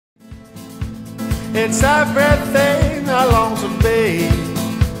It's everything I long to be,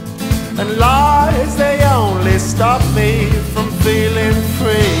 and lies, they only stop me from feeling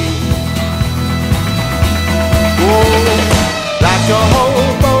free. Oh, like a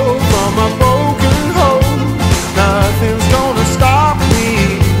hobo from a broken home, nothing's gonna stop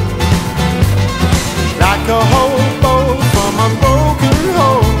me. Like a hobo from a broken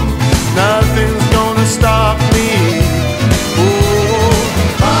home, nothing's gonna stop me.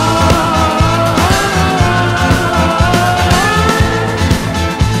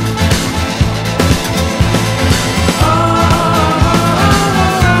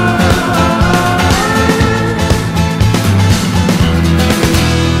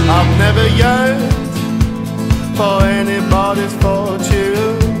 Never yearned for anybody's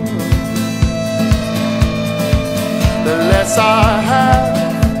fortune. The less I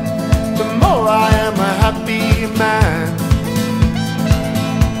have, the more I am a happy man.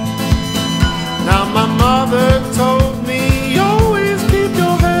 Now my mother told me, always keep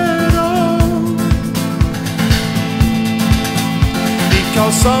your head on,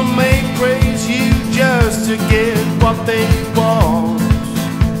 because some may praise you just to get what they want.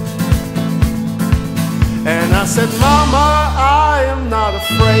 And I said, Mama, I am not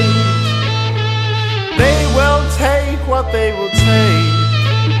afraid. They will take what they will take.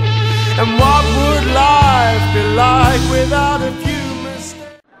 And what would life be like without a few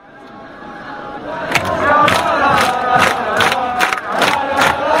mistakes?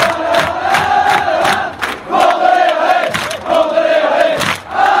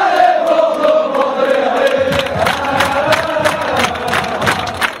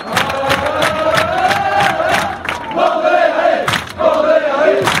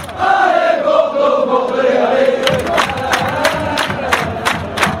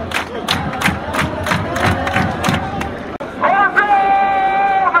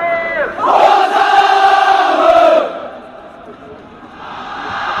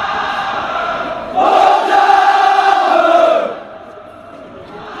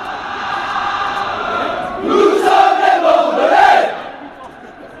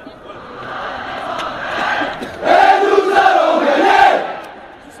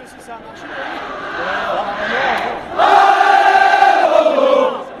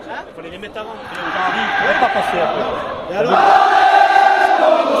 Et alors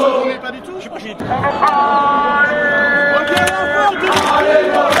pas du tout. Je sais pas, j'ai...